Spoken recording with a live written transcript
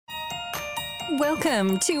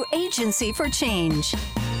Welcome to Agency for Change,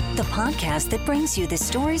 the podcast that brings you the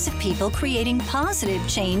stories of people creating positive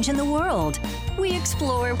change in the world. We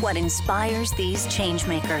explore what inspires these change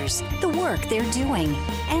makers, the work they're doing,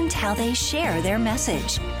 and how they share their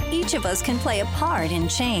message. Each of us can play a part in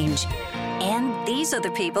change, and these are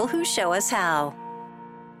the people who show us how.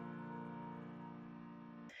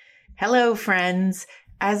 Hello, friends.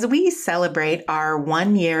 As we celebrate our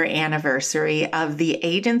 1-year anniversary of the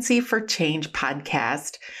Agency for Change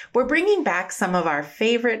podcast, we're bringing back some of our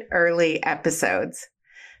favorite early episodes.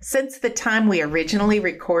 Since the time we originally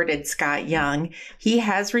recorded Scott Young, he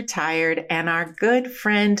has retired, and our good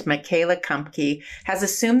friend Michaela Kumpke has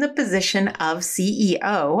assumed the position of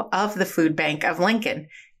CEO of the Food Bank of Lincoln,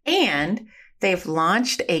 and they've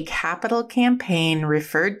launched a capital campaign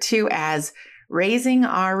referred to as Raising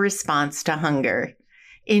Our Response to Hunger.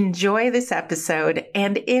 Enjoy this episode,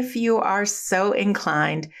 and if you are so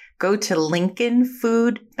inclined, go to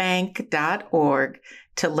lincolnfoodbank.org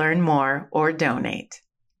to learn more or donate.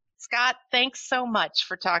 Scott, thanks so much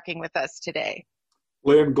for talking with us today.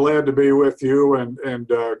 Lynn, glad to be with you and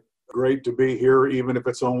great to be here, even if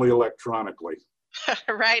it's only electronically.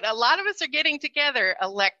 Right. A lot of us are getting together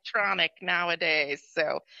electronic nowadays.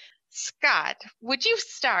 So, Scott, would you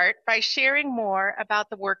start by sharing more about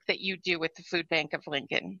the work that you do with the Food Bank of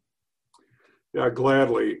Lincoln? Yeah,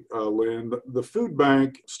 gladly, Lynn. The Food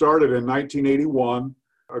Bank started in 1981.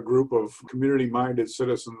 A group of community-minded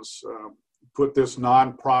citizens put this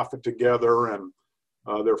nonprofit together, and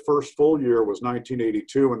their first full year was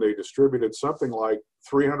 1982, and they distributed something like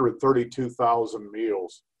 332,000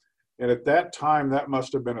 meals. And at that time, that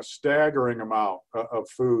must have been a staggering amount of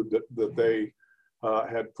food that they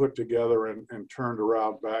had put together and turned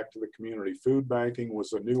around back to the community. Food banking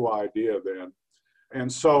was a new idea then.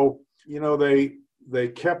 And so, you know, they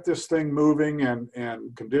kept this thing moving,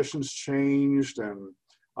 and conditions changed and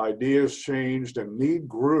ideas changed and need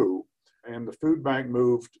grew. And the food bank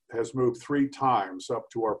has moved 3 times up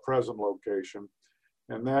to our present location.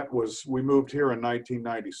 And we moved here in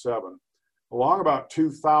 1997. Along about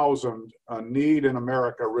 2000, a need in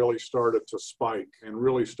America really started to spike and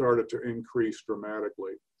really started to increase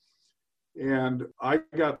dramatically. And I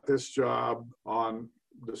got this job on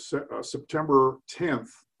September 10th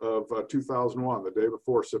of 2001, the day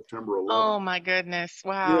before September 11th. Oh my goodness,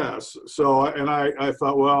 wow. Yes, so, and I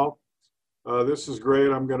thought, well, this is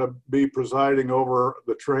great. I'm going to be presiding over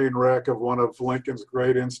the train wreck of one of Lincoln's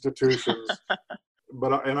great institutions.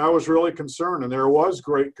 And I was really concerned, and there was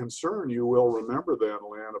great concern, you will remember then,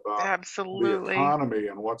 Lynn, about Absolutely. the economy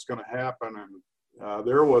and what's going to happen. And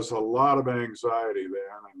there was a lot of anxiety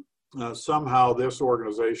then. And somehow this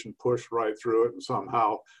organization pushed right through it, and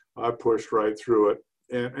somehow I pushed right through it.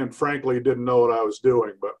 And frankly, didn't know what I was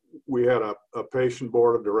doing. But we had a patient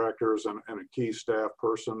board of directors and a key staff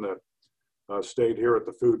person that stayed here at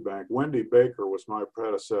the food bank. Wendy Baker was my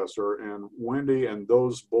predecessor, and Wendy and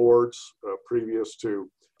those boards previous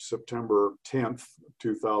to September 10th,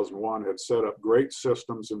 2001 had set up great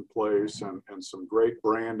systems in place and some great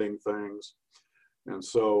branding things. And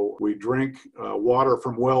so we drink water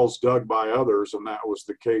from wells dug by others, and that was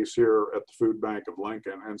the case here at the Food Bank of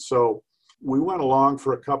Lincoln. And so we went along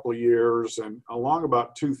for a couple of years, and along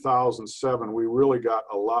about 2007, we really got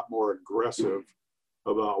a lot more aggressive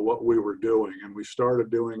about what we were doing. And we started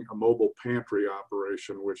doing a mobile pantry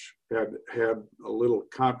operation, which had a little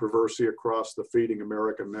controversy across the Feeding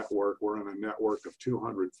America network. We're in a network of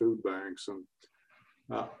 200 food banks. And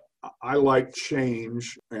I like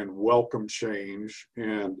change and welcome change.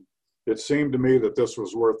 And it seemed to me that this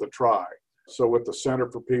was worth a try. So with the Center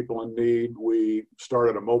for People in Need, we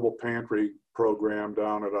started a mobile pantry program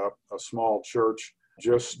down at a small church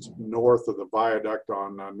just north of the viaduct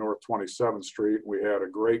on North 27th Street. We had a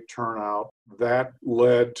great turnout. That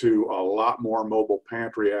led to a lot more mobile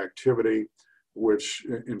pantry activity, which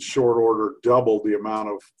in short order doubled the amount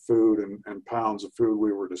of food and pounds of food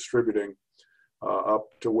we were distributing up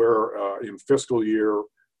to where in fiscal year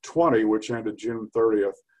 20, which ended June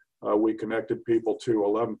 30th, we connected people to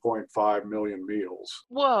 11.5 million meals.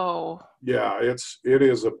 Whoa. Yeah, it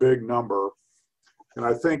is a big number. And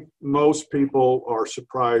I think most people are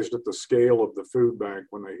surprised at the scale of the food bank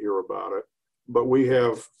when they hear about it. But we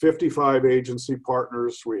have 55 agency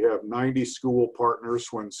partners. We have 90 school partners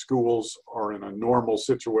when schools are in a normal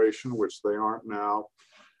situation, which they aren't now.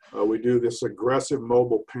 We do this aggressive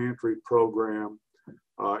mobile pantry program,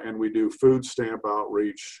 and we do food stamp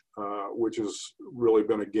outreach, which has really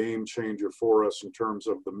been a game changer for us in terms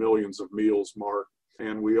of the millions of meals marked.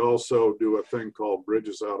 And we also do a thing called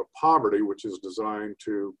Bridges Out of Poverty, which is designed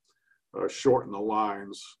to shorten the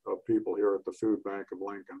lines of people here at the Food Bank of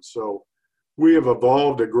Lincoln. So We have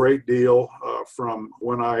evolved a great deal from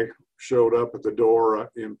when I showed up at the door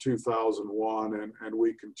in 2001, and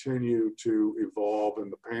we continue to evolve.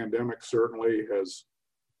 And the pandemic certainly has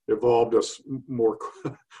evolved us more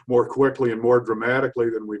quickly and more dramatically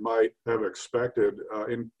than we might have expected,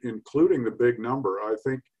 including the big number. I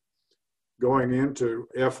think going into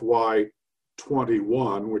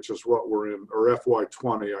FY21, which is what we're in, or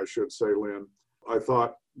FY20, I should say, Lynn, I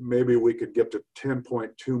thought maybe we could get to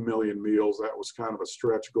 10.2 million meals. That was kind of a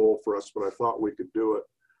stretch goal for us, but I thought we could do it.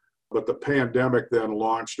 But the pandemic then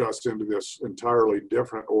launched us into this entirely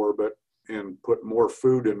different orbit and put more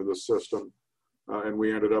food into the system. And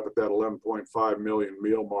we ended up at that 11.5 million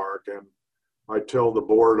meal mark. And I tell the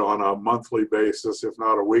board on a monthly basis, if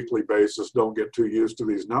not a weekly basis, don't get too used to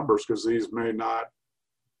these numbers because these may not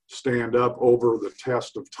stand up over the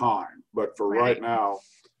test of time. But for right now,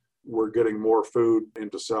 we're getting more food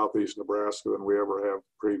into Southeast Nebraska than we ever have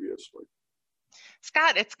previously.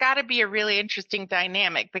 Scott, it's got to be a really interesting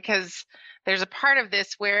dynamic because there's a part of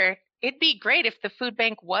this where it'd be great if the food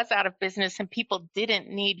bank was out of business and people didn't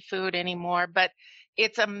need food anymore, but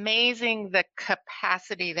it's amazing the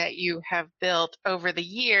capacity that you have built over the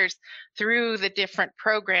years through the different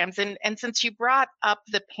programs. And since you brought up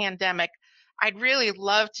the pandemic, I'd really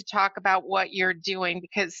love to talk about what you're doing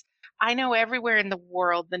because I know everywhere in the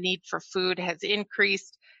world the need for food has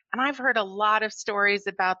increased. And I've heard a lot of stories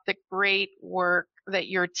about the great work that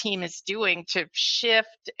your team is doing to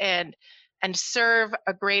shift and serve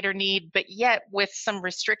a greater need, but yet with some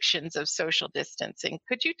restrictions of social distancing.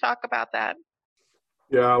 Could you talk about that?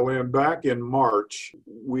 Yeah, Lynn, back in March,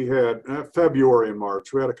 we had, February and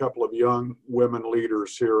March, we had a couple of young women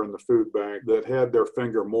leaders here in the food bank that had their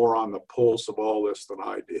finger more on the pulse of all this than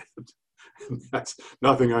I did. That's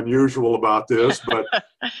nothing unusual about this, but,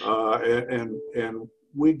 and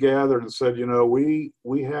we gathered and said, you know,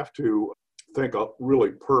 we have to think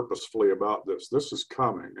really purposefully about this. This is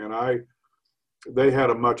coming. And they had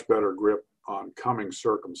a much better grip on coming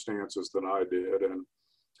circumstances than I did. And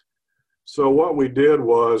so what we did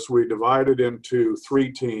was we divided into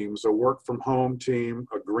 3 teams, a work from home team,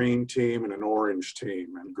 a green team, and an orange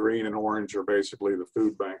team. And green and orange are basically the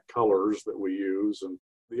food bank colors that we use. And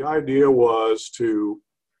the idea was to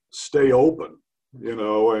stay open, you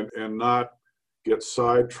know, and not get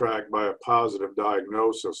sidetracked by a positive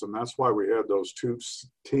diagnosis. And that's why we had those 2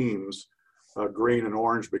 teams, green and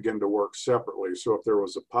orange, begin to work separately. So if there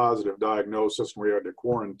was a positive diagnosis and we had to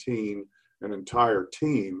quarantine an entire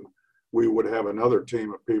team, we would have another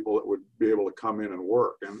team of people that would be able to come in and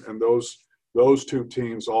work. And those 2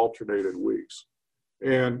 teams alternated weeks.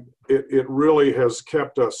 And it really has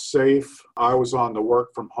kept us safe. I was on the work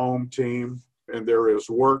from home team, and there is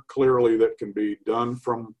work clearly that can be done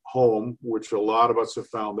from home, which a lot of us have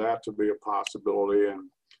found that to be a possibility.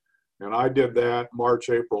 And I did that March,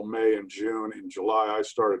 April, May, and June. In July, I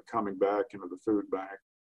started coming back into the food bank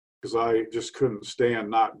because I just couldn't stand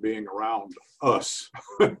not being around us.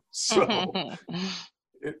 So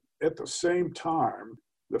at the same time,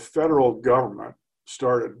 the federal government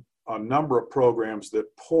started a number of programs that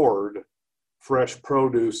poured fresh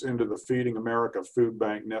produce into the Feeding America Food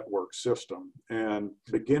Bank Network system. And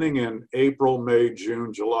beginning in April, May,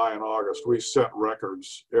 June, July, and August, we set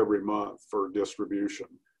records every month for distribution.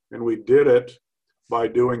 And we did it by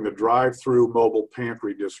doing the drive-through mobile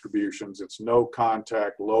pantry distributions. It's no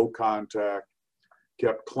contact, low contact,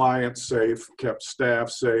 kept clients safe, kept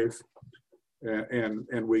staff safe.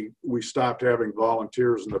 And we stopped having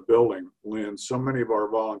volunteers in the building, Lynn. So many of our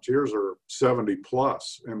volunteers are 70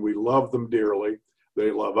 plus, and we love them dearly.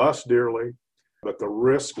 They love us dearly, but the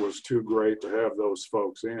risk was too great to have those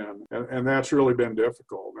folks in. And that's really been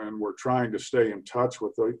difficult. And we're trying to stay in touch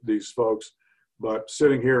with these folks. But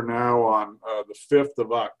sitting here now on the 5th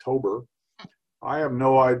of October, I have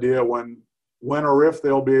no idea when or if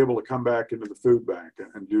they'll be able to come back into the food bank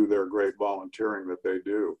and do their great volunteering that they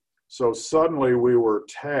do. So suddenly we were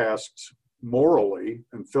tasked morally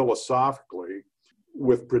and philosophically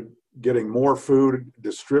with getting more food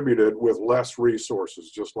distributed with less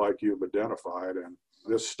resources, just like you've identified. And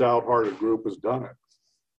this stout-hearted group has done it.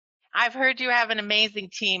 I've heard you have an amazing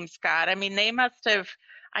team, Scott. I mean, they must have,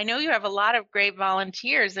 I know you have a lot of great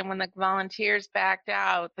volunteers, and when the volunteers backed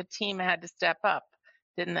out, the team had to step up,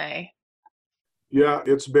 didn't they? Yeah,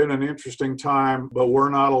 it's been an interesting time, but we're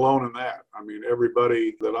not alone in that. I mean,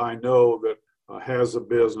 everybody that I know that has a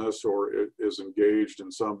business or is engaged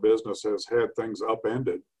in some business has had things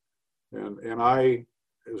upended. And I,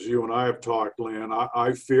 as you and I have talked, Lynn,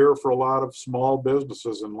 I fear for a lot of small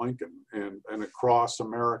businesses in Lincoln and across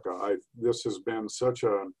America. This has been such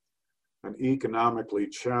an economically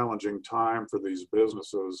challenging time for these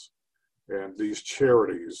businesses. and these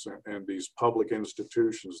charities and these public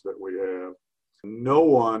institutions that we have. No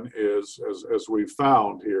one is, as we've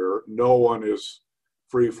found here, no one is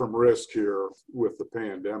free from risk here with the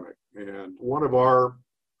pandemic. And one of our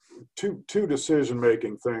two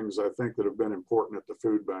decision-making things I think that have been important at the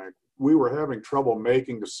food bank, we were having trouble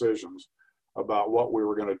making decisions about what we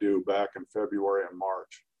were going to do back in February and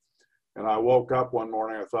March. And I woke up one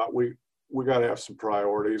morning, I thought, we got to have some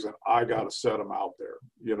priorities, and I got to set them out there,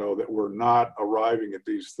 you know, that we're not arriving at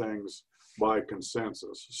these things by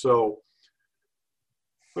consensus. So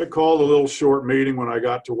I called a little short meeting when I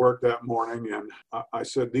got to work that morning, and I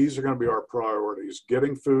said, these are going to be our priorities: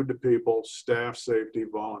 getting food to people, staff safety,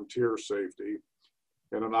 volunteer safety,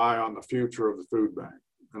 and an eye on the future of the food bank.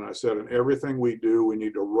 And I said, in everything we do, we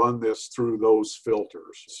need to run this through those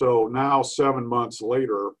filters. So now, 7 months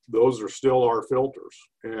later, those are still our filters.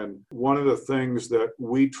 And one of the things that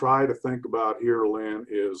we try to think about here, Lynn,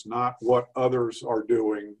 is not what others are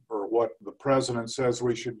doing or what the president says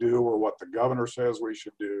we should do or what the governor says we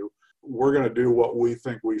should do. We're going to do what we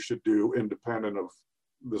think we should do independent of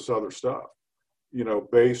this other stuff, you know,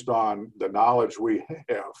 based on the knowledge we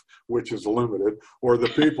have, which is limited, or the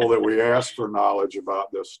people that we ask for knowledge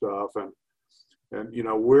about this stuff. And you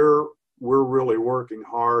know, we're really working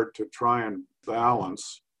hard to try and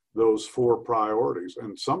balance those four priorities.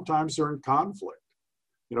 And sometimes they're in conflict.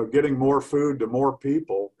 You know, getting more food to more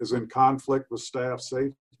people is in conflict with staff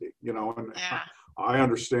safety, you know, and Yeah. I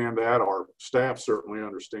understand that. Our staff certainly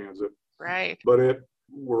understands it. Right. But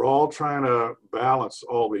we're all trying to balance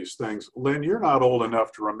all these things. Lynn, you're not old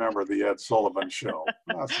enough to remember the Ed Sullivan Show.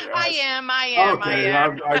 I am. Okay,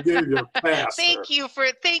 I gave you a pass. Thank you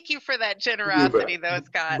for that generosity, though,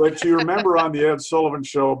 Scott. But you remember on the Ed Sullivan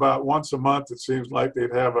Show, about once a month, it seems like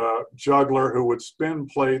they'd have a juggler who would spin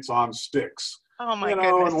plates on sticks. Oh my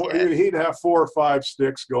goodness! And yes. he'd have 4 or 5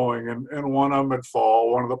 sticks going, and one of them would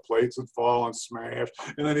fall. One of the plates would fall and smash,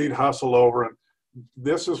 and then he'd hustle over. And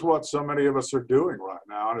this is what so many of us are doing right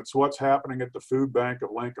now, and it's what's happening at the Food Bank of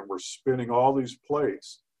Lincoln. We're spinning all these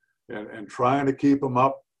plates and trying to keep them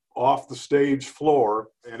up off the stage floor,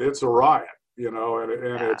 and it's a riot, you know. And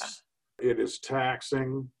it is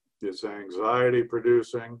taxing, it's anxiety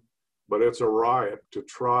producing, but it's a riot to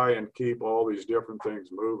try and keep all these different things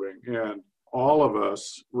moving. And all of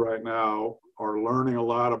us right now are learning a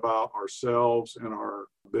lot about ourselves and our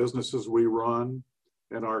businesses we run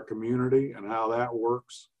and our community and how that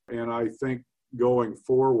works. And I think going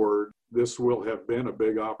forward, this will have been a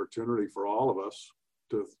big opportunity for all of us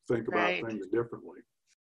to think about things differently.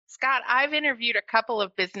 Scott, I've interviewed a couple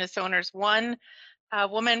of business owners. One, a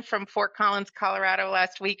woman from Fort Collins, Colorado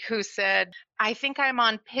last week who said, I think I'm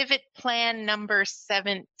on pivot plan number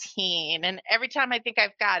 17. And every time I think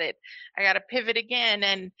I've got it, I got to pivot again.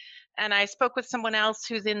 And I spoke with someone else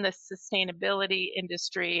who's in the sustainability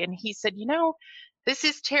industry, and he said, you know, this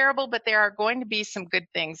is terrible, but there are going to be some good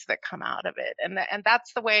things that come out of it. And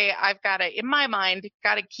that's the way I've got to, in my mind,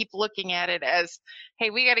 got to keep looking at it as,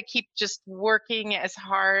 hey, we got to keep just working as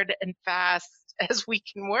hard and fast as we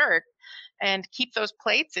can work and keep those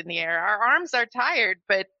plates in the air. Our arms are tired,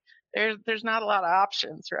 but there's not a lot of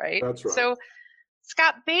options, right? That's right. So,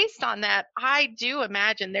 Scott, based on that, I do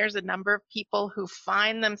imagine there's a number of people who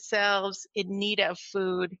find themselves in need of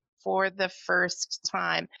food for the first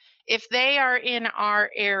time. If they are in our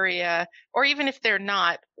area, or even if they're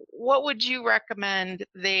not, what would you recommend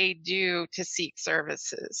they do to seek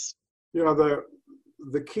services? You know,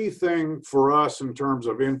 the key thing for us in terms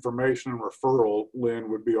of information and referral, Lynn,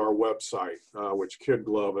 would be our website, which Kid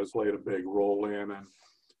Glove has played a big role in. And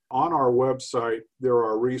on our website, there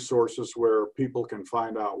are resources where people can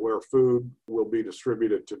find out where food will be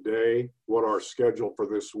distributed today, what our schedule for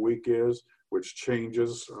this week is, which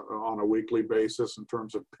changes on a weekly basis in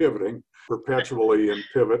terms of pivoting perpetually in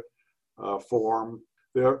pivot form.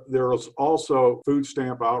 There is also food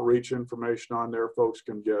stamp outreach information on there. Folks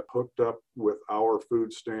can get hooked up with our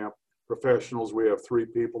food stamp professionals. We have 3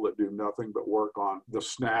 people that do nothing but work on the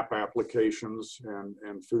SNAP applications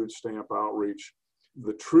and food stamp outreach.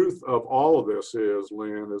 The truth of all of this is,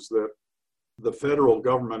 Lynn, is that the federal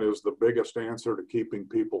government is the biggest answer to keeping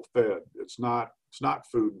people fed. It's not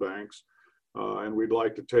food banks. And we'd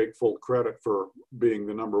like to take full credit for being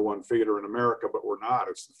the #1 feeder in America, but we're not.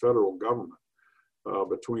 It's the federal government.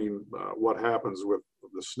 Between what happens with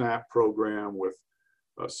the SNAP program, with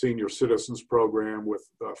senior citizens program, with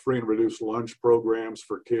free and reduced lunch programs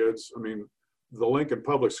for kids. I mean, the Lincoln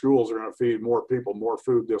Public Schools are going to feed more people more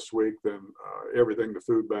food this week than everything the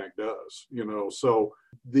food bank does, you know. So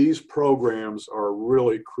these programs are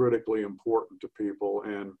really critically important to people.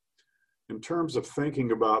 And in terms of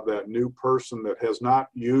thinking about that new person that has not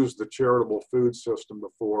used the charitable food system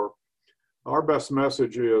before, our best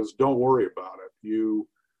message is don't worry about it.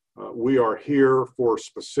 We are here for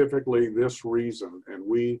specifically this reason, and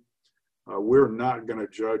we're not going to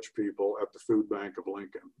judge people at the Food Bank of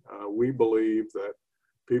Lincoln. We believe that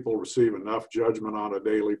people receive enough judgment on a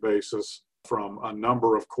daily basis from a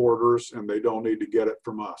number of quarters, and they don't need to get it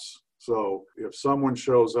from us. So if someone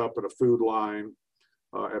shows up at a food line,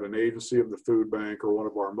 at an agency of the food bank or one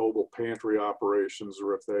of our mobile pantry operations,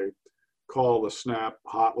 or if they call the SNAP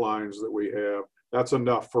hotlines that we have, that's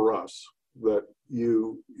enough for us. That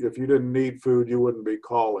if you didn't need food, you wouldn't be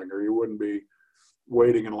calling, or you wouldn't be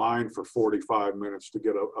waiting in line for 45 minutes to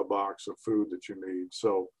get a box of food that you need.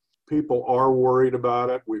 So people are worried about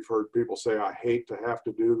it. We've heard people say, I hate to have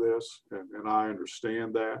to do this, and I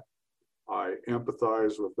understand that. I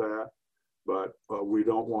empathize with that, but we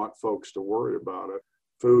don't want folks to worry about it.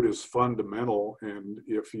 Food is fundamental, and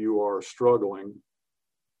if you are struggling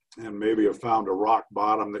and maybe have found a rock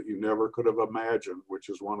bottom that you never could have imagined, which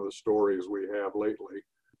is one of the stories we have lately,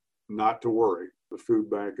 not to worry. The food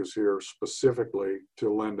bank is here specifically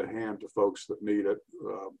to lend a hand to folks that need it.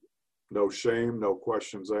 No shame, no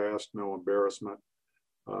questions asked, no embarrassment.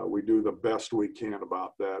 We do the best we can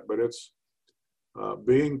about that, but it's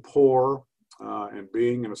being poor and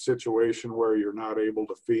being in a situation where you're not able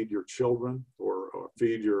to feed your children or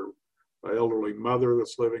feed your elderly mother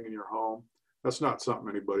that's living in your home. That's not something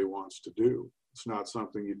anybody wants to do. It's not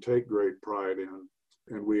something you take great pride in.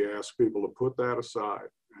 And we ask people to put that aside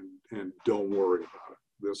and don't worry about it.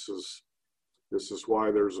 This is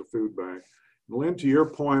why there's a food bank. And Lynn, to your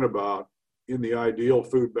point about in the ideal,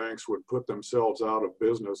 food banks would put themselves out of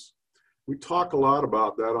business. We talk a lot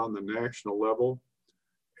about that on the national level,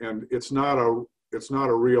 and it's not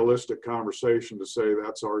a realistic conversation to say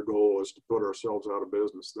that's our goal, is to put ourselves out of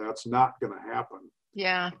business. That's not going to happen.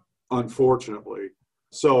 Yeah. Unfortunately.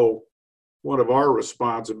 So one of our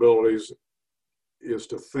responsibilities is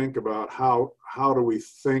to think about how do we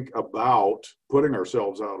think about putting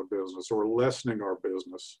ourselves out of business or lessening our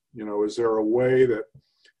business. Is there a way that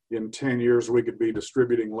in 10 years we could be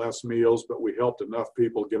distributing less meals, but we helped enough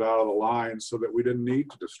people get out of the line so that we didn't need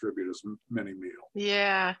to distribute as many meals?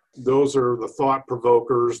 Yeah. Those are the thought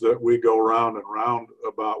provokers that we go round and round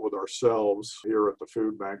about with ourselves here at the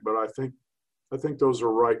food bank. But I think those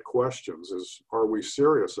are right questions, is are we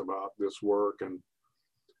serious about this work, and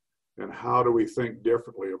how do we think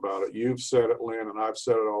differently about it? You've said it, Lynn, and I've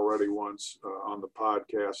said it already once on the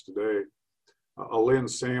podcast today. Lynn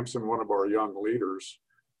Sampson, one of our young leaders,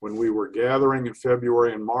 when we were gathering in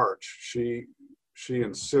February and March, she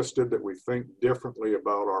insisted that we think differently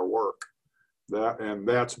about our work.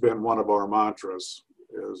 That's been one of our mantras,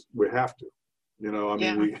 is we have to.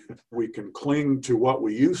 We can cling to what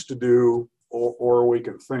we used to do, or we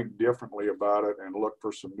can think differently about it and look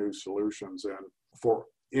for some new solutions. And for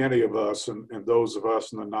any of us, and those of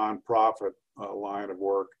us in the nonprofit line of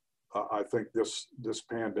work, I think this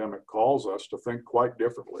pandemic calls us to think quite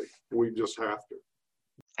differently. We just have to.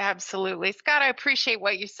 Absolutely. Scott, I appreciate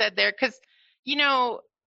what you said there, because,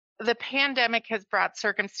 the pandemic has brought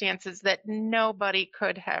circumstances that nobody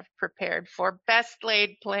could have prepared for. Best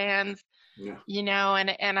laid plans. Yeah.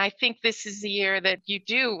 And I think this is the year that you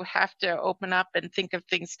do have to open up and think of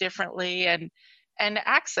things differently and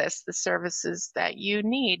access the services that you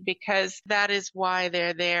need, because that is why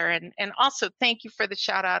they're there. And also thank you for the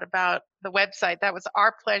shout out about the website. That was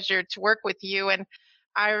our pleasure to work with you. And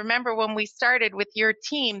I remember when we started with your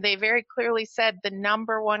team, they very clearly said the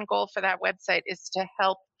number one goal for that website is to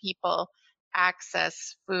help people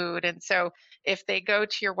access food. And so if they go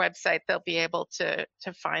to your website, they'll be able to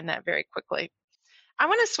find that very quickly. I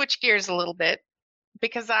want to switch gears a little bit,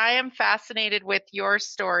 because I am fascinated with your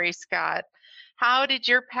story, Scott. How did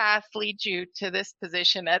your path lead you to this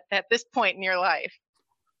position at this point in your life?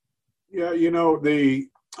 Yeah,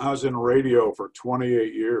 I was in radio for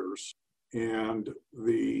 28 years. And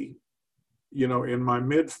in my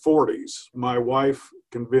mid 40s, my wife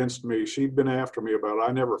convinced me, she'd been after me about it.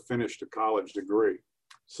 I never finished a college degree.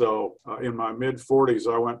 So in my mid 40s,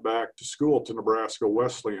 I went back to school to Nebraska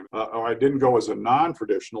Wesleyan. I didn't go as a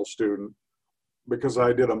non-traditional student because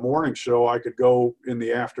I did a morning show. I could go in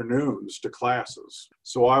the afternoons to classes.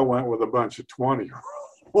 So I went with a bunch of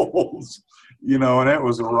 20-year-olds. And it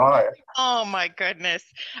was a riot. Oh my goodness!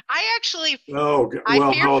 I fear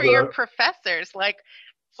for your professors. Like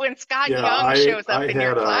when Scott Young shows up in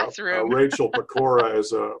your classroom. Rachel Pecora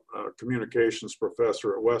is a communications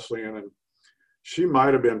professor at Wesleyan, and she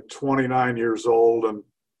might have been 29 years old, and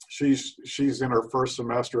she's in her first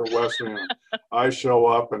semester at Wesleyan. I show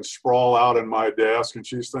up and sprawl out in my desk, and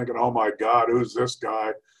she's thinking, "Oh my God, who's this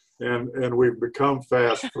guy?" And we've become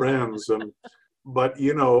fast friends. But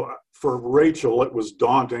for Rachel, it was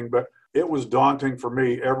daunting. But it was daunting for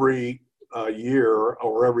me every year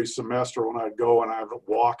or every semester when I'd go and I'd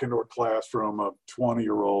walk into a classroom of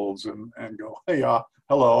 20-year-olds and go, "Hey,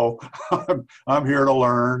 hello, I'm here to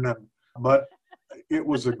learn." But it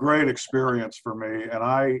was a great experience for me.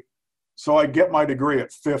 So I get my degree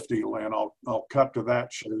at 50, Lynn. I'll cut to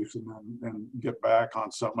that chase and get back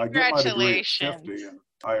on something. I get my degree at 50, and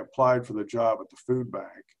I applied for the job at the food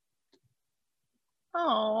bank.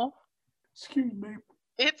 Oh. Excuse me.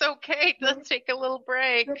 It's okay. Let's take a little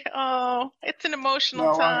break. Oh, it's an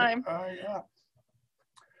emotional time.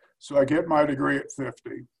 So I get my degree at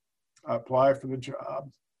 50. I apply for the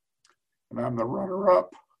job, and I'm the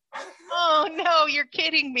runner-up. Oh, no, you're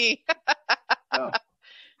kidding me. Yeah.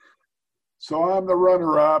 So I'm the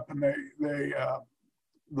runner-up, and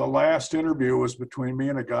the last interview was between me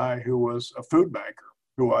and a guy who was a food banker,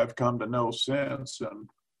 who I've come to know since, and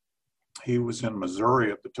he was in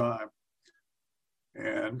Missouri at the time.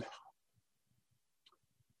 And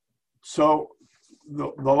so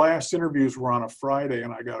the last interviews were on a Friday,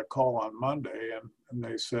 and I got a call on Monday, and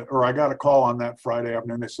they said, or I got a call on that Friday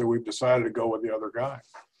afternoon. They said, "We've decided to go with the other guy."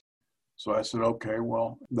 So I said, "Okay,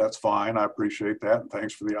 well, that's fine. I appreciate that. And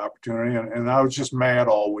thanks for the opportunity." And I was just mad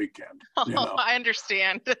all weekend. I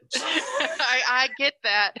understand. I get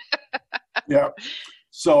that. Yeah.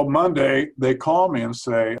 So Monday, they call me and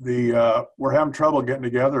say, we're having trouble getting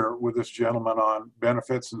together with this gentleman on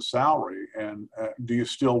benefits and salary. And do you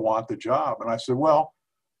still want the job? And I said, "Well,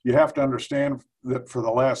 you have to understand that for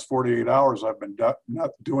the last 48 hours, I've been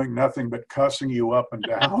doing nothing but cussing you up and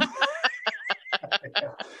down."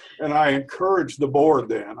 And I encouraged the board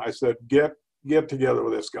then. I said, get together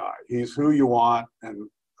with this guy. He's who you want, and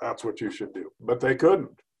that's what you should do. But they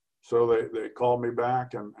couldn't. So they called me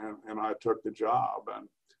back, and I took the job. And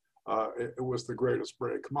it was the greatest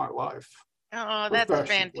break of my life. Oh, that's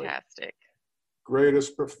fantastic.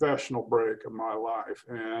 Greatest professional break of my life.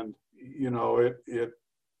 And,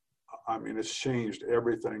 it's changed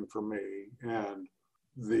everything for me. And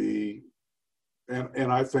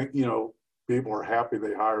and I think, people are happy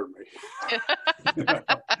they hired me.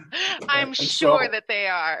 I'm sure that they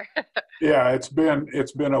are. Yeah, it's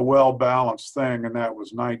been a well-balanced thing, and that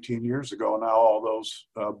was 19 years ago. Now all those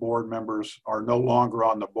board members are no longer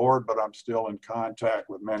on the board, but I'm still in contact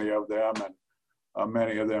with many of them, and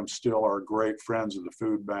many of them still are great friends of the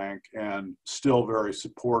food bank and still very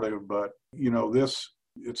supportive. But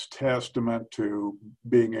it's testament to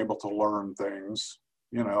being able to learn things,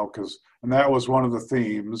 and that was one of the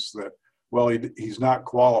themes that, well, he's not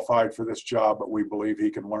qualified for this job, but we believe he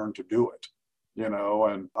can learn to do it,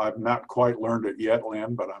 and I've not quite learned it yet,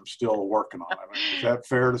 Lynn, but I'm still working on it. Is that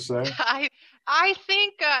fair to say? I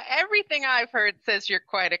think everything I've heard says you're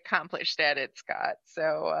quite accomplished at it, Scott.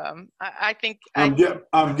 So I think I'm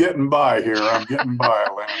getting by here. I'm getting by,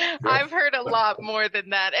 Lynn. I've heard a lot more than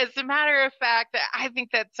that. As a matter of fact, I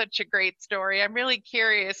think that's such a great story. I'm really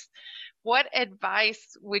curious. What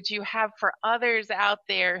advice would you have for others out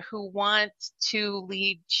there who want to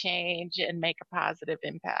lead change and make a positive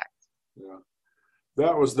impact? Yeah,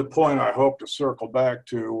 that was the point I hope to circle back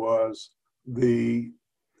to, was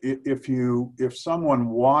if someone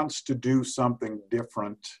wants to do something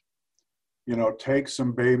different, take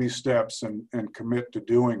some baby steps and commit to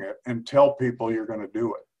doing it, and tell people you're going to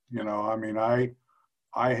do it.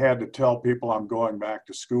 I had to tell people I'm going back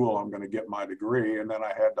to school, I'm going to get my degree, and then I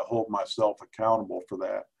had to hold myself accountable for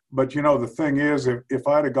that. But the thing is, if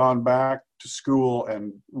I'd have gone back to school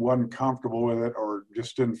and wasn't comfortable with it, or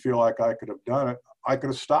just didn't feel like I could have done it, I could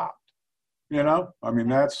have stopped.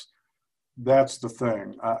 That's the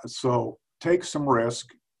thing. So take some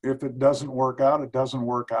risk. If it doesn't work out, it doesn't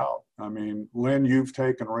work out. Lynn, you've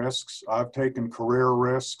taken risks. I've taken career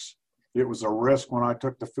risks. It was a risk when I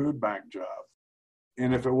took the food bank job.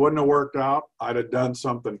 And if it wouldn't have worked out, I'd have done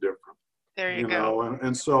something different. There you go.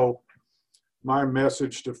 And so my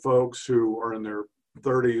message to folks who are in their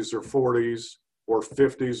 30s or 40s or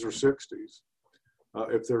 50s or 60s,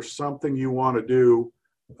 if there's something you want to do,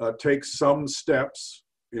 take some steps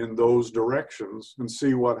in those directions and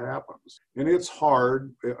see what happens. And it's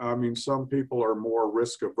hard. Some people are more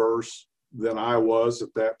risk averse than I was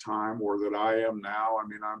at that time, or that I am now.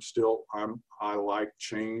 I like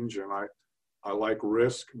change, and I like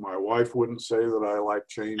risk. My wife wouldn't say that I like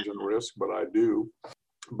change and risk, but I do.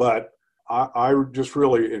 But I just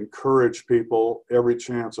really encourage people every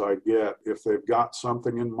chance I get, if they've got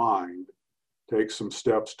something in mind, take some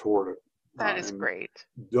steps toward it. That is and great.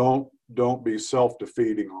 don't be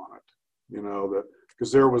self-defeating on it, that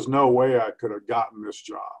because there was no way I could have gotten this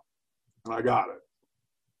job, and I got it.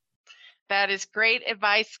 That is great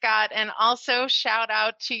advice, Scott. And also shout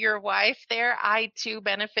out to your wife there. I too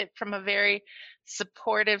benefit from a very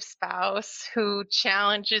supportive spouse who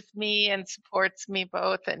challenges me and supports me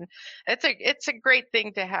both. And it's a great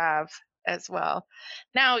thing to have as well.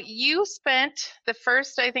 Now, you spent the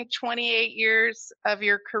first, I think, 28 years of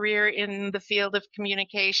your career in the field of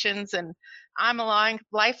communications, and I'm a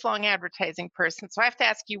lifelong advertising person. So I have to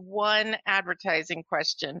ask you one advertising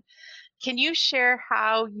question. Can you share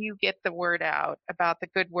how you get the word out about the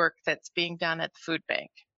good work that's being done at the food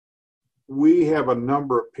bank? We have a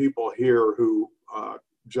number of people here who,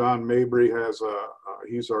 John Mabry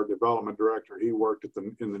he's our development director. He worked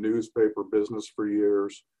in the newspaper business for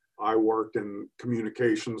years. I worked in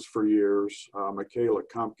communications for years. Michaela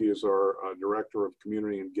Kumpke is our director of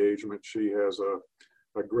community engagement. She has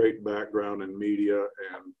a great background in media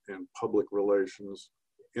and public relations.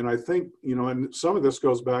 And I think, and some of this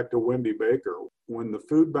goes back to Wendy Baker. When the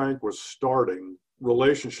food bank was starting,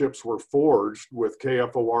 relationships were forged with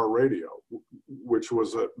KFOR radio, which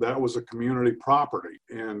was a community property.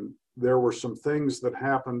 And there were some things that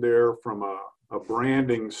happened there from a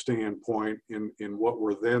branding standpoint in what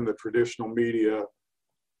were then the traditional media,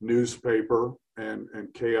 newspaper and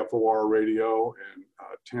KFOR radio and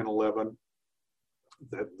 1011,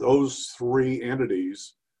 that those three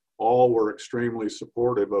entities all were extremely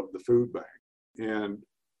supportive of the food bank.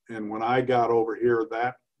 And when I got over here,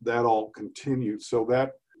 that all continued. So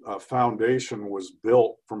that foundation was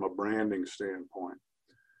built from a branding standpoint.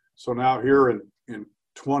 So now here in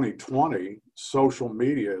 2020, social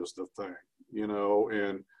media is the thing,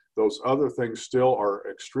 and those other things still are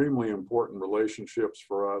extremely important relationships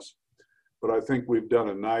for us. But I think we've done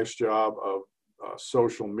a nice job of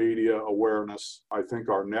social media awareness. I think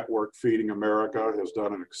our network, Feeding America, has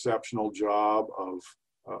done an exceptional job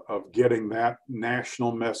of getting that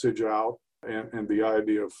national message out and the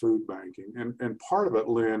idea of food banking. And part of it,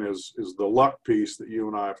 Lynn, is the luck piece that you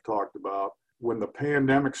and I have talked about. When the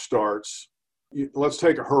pandemic starts, let's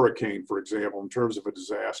take a hurricane, for example, in terms of a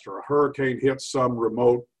disaster. A hurricane hits some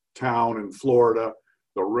remote town in Florida.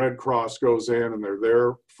 The Red Cross goes in and they're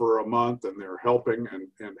there for a month and they're helping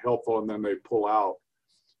and helpful, and then they pull out.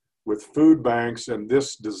 With food banks and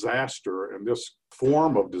this disaster and this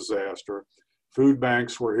form of disaster, food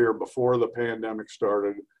banks were here before the pandemic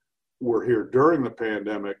started, were here during the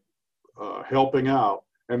pandemic, helping out.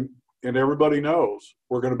 And everybody knows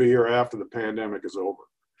we're going to be here after the pandemic is over.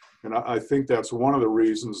 And I think that's one of the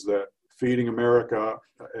reasons that Feeding America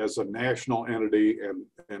as a national entity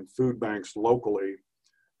and food banks locally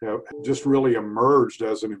have just really emerged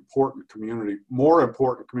as an important community, more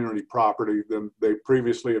important community property than they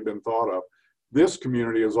previously had been thought of. This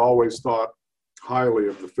community has always thought highly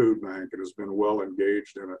of the food bank and has been well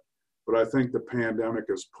engaged in it. But I think the pandemic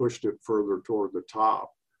has pushed it further toward the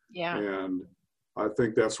top. Yeah. And I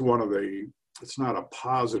think that's it's not a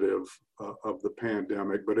positive of the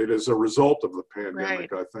pandemic, but it is a result of the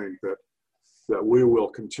pandemic. Right. I think that we will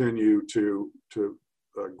continue to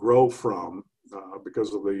grow from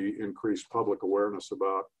because of the increased public awareness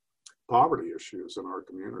about poverty issues in our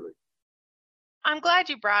community. I'm glad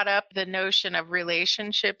you brought up the notion of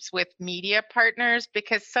relationships with media partners,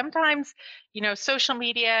 because sometimes, social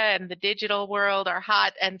media and the digital world are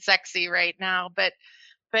hot and sexy right now, but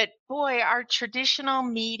boy, our traditional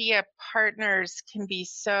media partners can be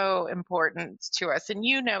so important to us, and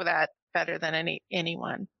you know that better than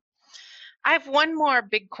anyone. I have one more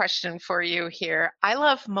big question for you here. I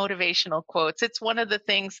love motivational quotes. It's one of the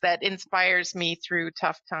things that inspires me through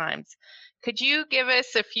tough times. Could you give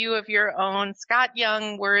us a few of your own Scott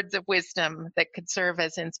Young words of wisdom that could serve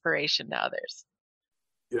as inspiration to others?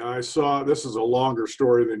 Yeah, this is a longer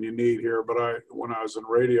story than you need here, but when I was in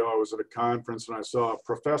radio, I was at a conference and I saw a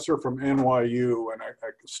professor from NYU, and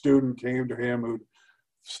a student came to him who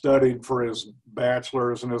studied for his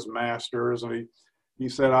bachelor's and his master's, and he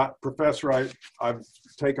said, Professor, I've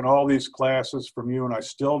taken all these classes from you and I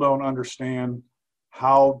still don't understand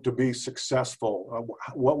how to be successful.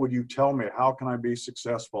 What would you tell me? How can I be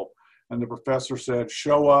successful? And the professor said,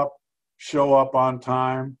 show up on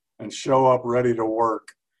time, and show up ready to work.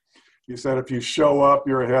 He said, if you show up,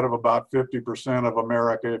 you're ahead of about 50% of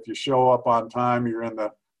America. If you show up on time, you're in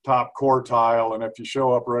the top quartile. And if you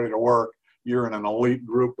show up ready to work, you're in an elite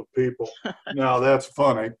group of people. Now, that's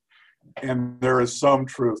funny. And there is some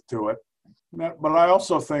truth to it. But I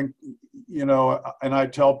also think, and I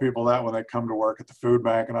tell people that when they come to work at the food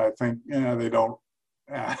bank, and I think, they don't,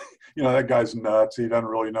 that guy's nuts. He doesn't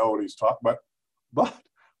really know what he's talking about. But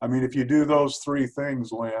I mean, if you do those three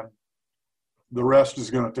things, Lynn, the rest is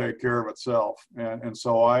going to take care of itself. And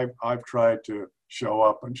so I've tried to show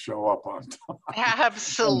up on time.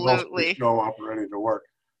 Absolutely. Show up ready to work.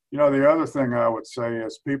 You know, the other thing I would say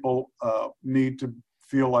is people need to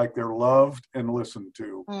feel like they're loved and listened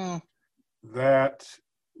to. That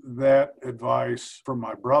advice from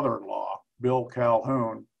my brother-in-law, Bill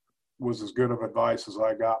Calhoun, was as good of advice as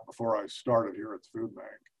I got before I started here at the food bank.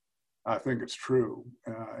 I think it's true.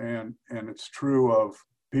 And it's true of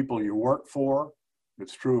people you work for.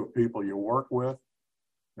 It's true of people you work with.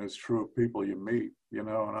 It's true of people you meet, you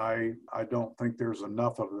know, and I don't think there's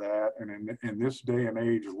enough of that. And in this day and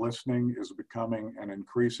age, listening is becoming an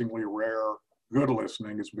increasingly rare, good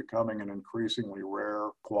listening is becoming an increasingly rare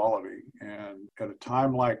quality. And at a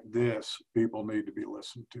time like this, people need to be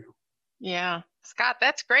listened to. Yeah. Scott,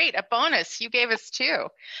 that's great. A bonus. You gave us two.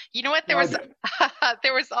 You know what? There was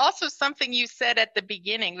also something you said at the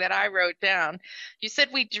beginning that I wrote down. You said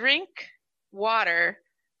we drink water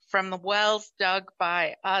from the wells dug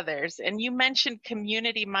by others. And you mentioned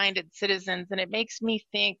community-minded citizens, and it makes me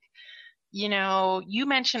think, you know, you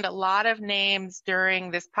mentioned a lot of names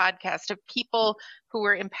during this podcast of people who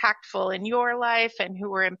were impactful in your life and who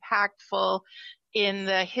were impactful in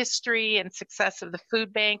the history and success of the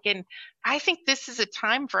food bank. And I think this is a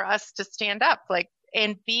time for us to stand up,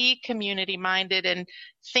 and be community minded and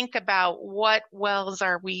think about what wells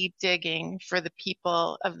are we digging for the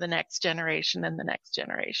people of the next generation and the next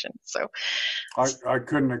generation. So I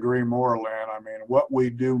couldn't agree more, Lynn. I mean, what we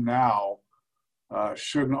do now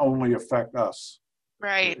shouldn't only affect us.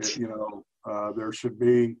 Right. There should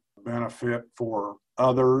be benefit for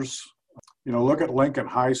others. You know, look at Lincoln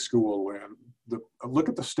High School, Lynn. Look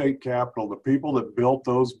at the state capitol. The people that built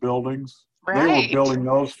those buildings, right. They were building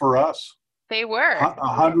those for us. They were.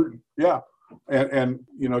 100, yeah. And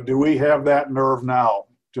you know, do we have that nerve now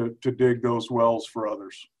to dig those wells for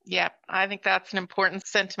others? Yeah, I think that's an important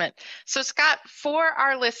sentiment. So Scott, for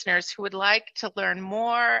our listeners who would like to learn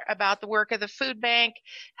more about the work of the food bank,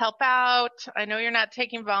 help out, I know you're not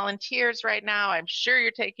taking volunteers right now, I'm sure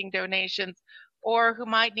you're taking donations, or who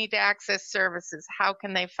might need to access services, how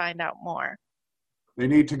can they find out more? They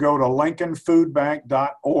need to go to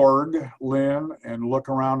lincolnfoodbank.org, Lynn, and look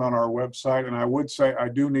around on our website. And I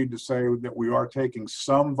do need to say that we are taking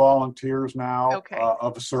some volunteers now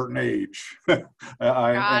of a certain age and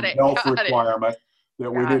health requirement that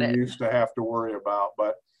we didn't used to have to worry about.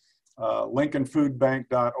 But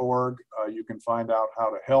lincolnfoodbank.org, you can find out how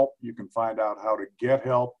to help. You can find out how to get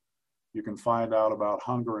help. You can find out about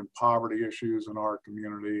hunger and poverty issues in our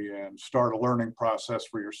community and start a learning process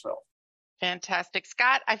for yourself. Fantastic.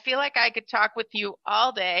 Scott, I feel like I could talk with you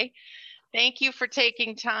all day. Thank you for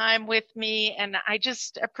taking time with me. And I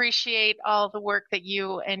just appreciate all the work that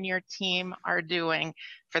you and your team are doing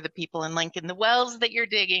for the people in Lincoln, the wells that you're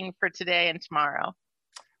digging for today and tomorrow.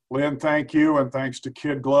 Lynn, thank you. And thanks to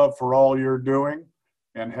Kid Glove for all you're doing.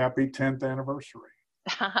 And happy 10th anniversary.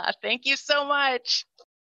 Thank you so much.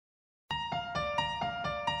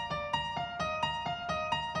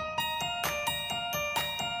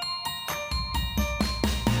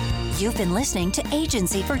 You've been listening to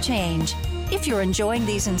Agency for Change. If you're enjoying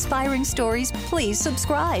these inspiring stories, please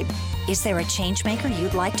subscribe. Is there a changemaker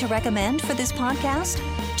you'd like to recommend for this podcast?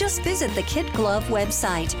 Just visit the Kid Glove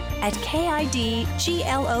website at kidglov.com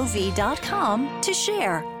to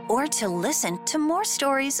share or to listen to more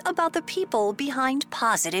stories about the people behind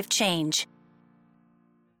positive change.